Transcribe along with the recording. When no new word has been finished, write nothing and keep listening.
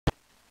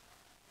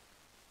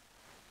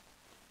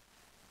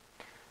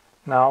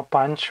Now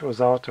punch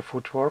without a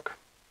footwork.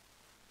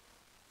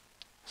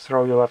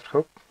 Throw your left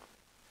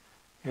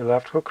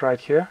hook right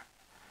here.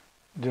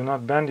 Do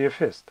not bend your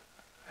fist.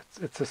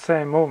 It's the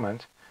same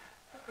movement.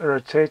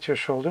 Rotate your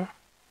shoulder.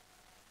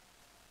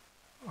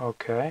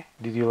 Okay,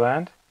 did you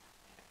land?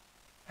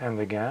 And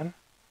again.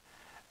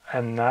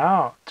 And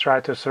now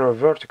try to throw a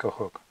vertical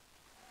hook.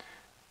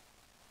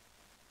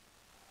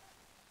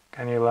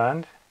 Can you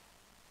land?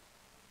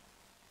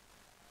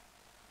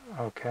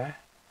 Okay.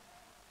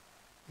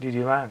 Did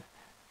you land?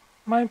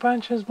 My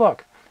punch is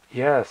blocked.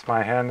 Yes,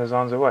 my hand is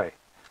on the way.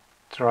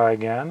 Try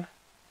again.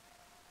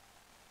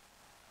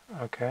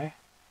 Okay.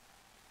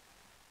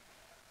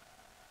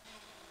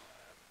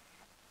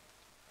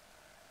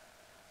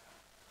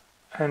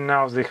 And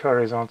now the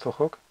horizontal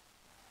hook.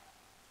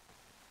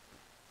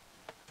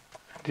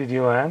 Did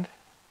you land?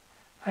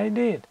 I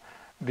did,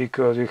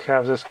 because you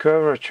have this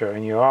curvature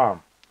in your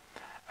arm.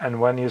 And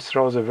when you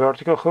throw the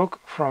vertical hook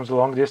from the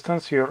long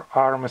distance, your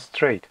arm is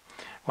straight.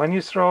 When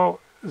you throw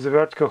the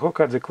vertical hook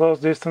at the close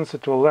distance,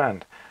 it will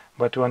land.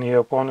 But when your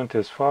opponent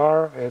is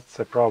far, it's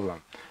a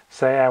problem.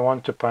 Say I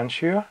want to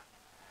punch you.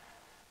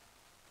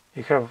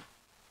 You have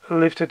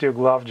lifted your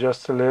glove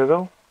just a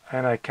little,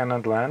 and I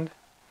cannot land.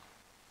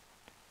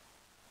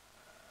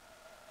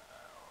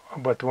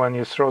 But when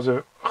you throw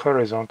the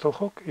horizontal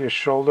hook, your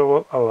shoulder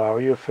will allow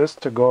your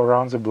fist to go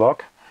around the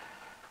block.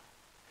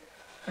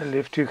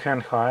 Lift your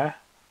hand higher.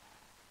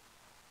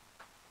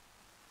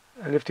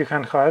 Lift your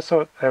hand higher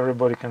so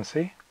everybody can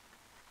see.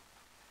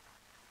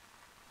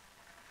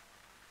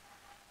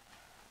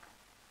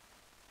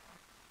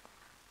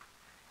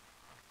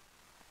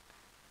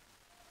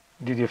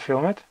 Did you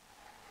film it?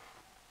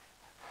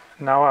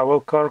 Now I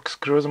will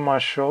corkscrew my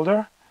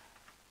shoulder,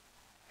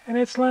 and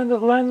it's lands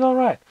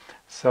alright.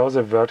 So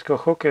the vertical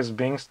hook is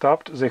being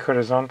stopped, the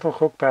horizontal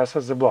hook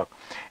passes the block.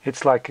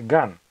 It's like a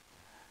gun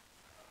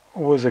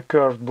with a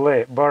curved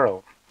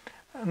barrel.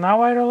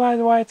 Now I realize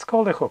why it's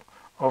called a hook.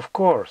 Of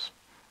course,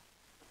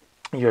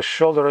 your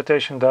shoulder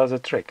rotation does the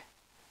trick.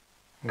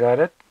 Got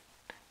it?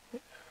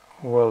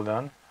 Well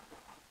done.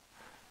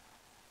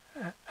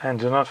 And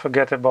do not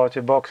forget about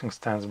your boxing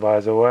stance, by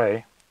the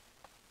way.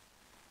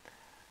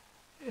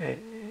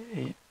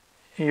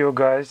 You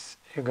guys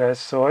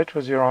saw it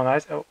with your own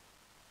eyes.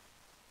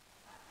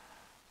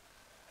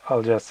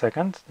 Oh, just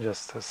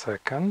a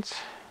second.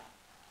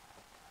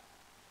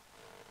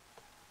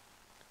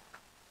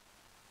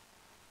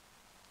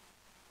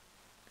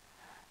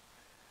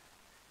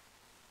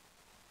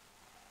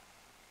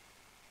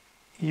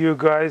 You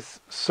guys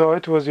saw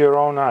it with your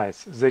own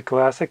eyes. The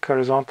classic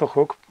horizontal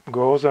hook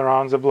goes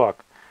around the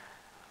block.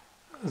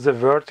 The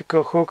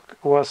vertical hook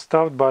was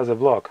stopped by the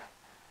block.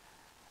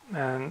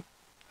 And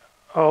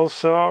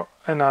also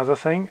another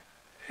thing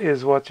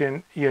is what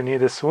you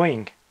need a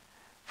swing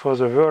for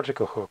the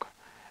vertical hook,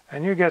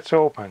 and you get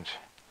toe punch.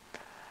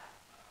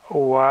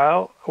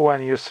 While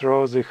when you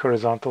throw the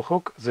horizontal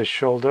hook, the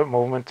shoulder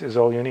movement is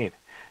all you need.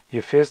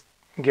 Your fist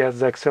gets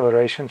the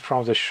acceleration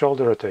from the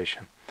shoulder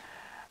rotation,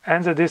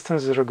 and the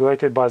distance is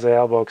regulated by the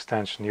elbow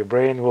extension. Your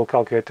brain will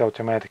calculate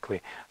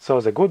automatically. So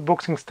the good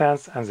boxing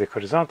stance and the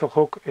horizontal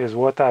hook is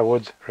what I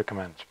would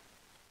recommend.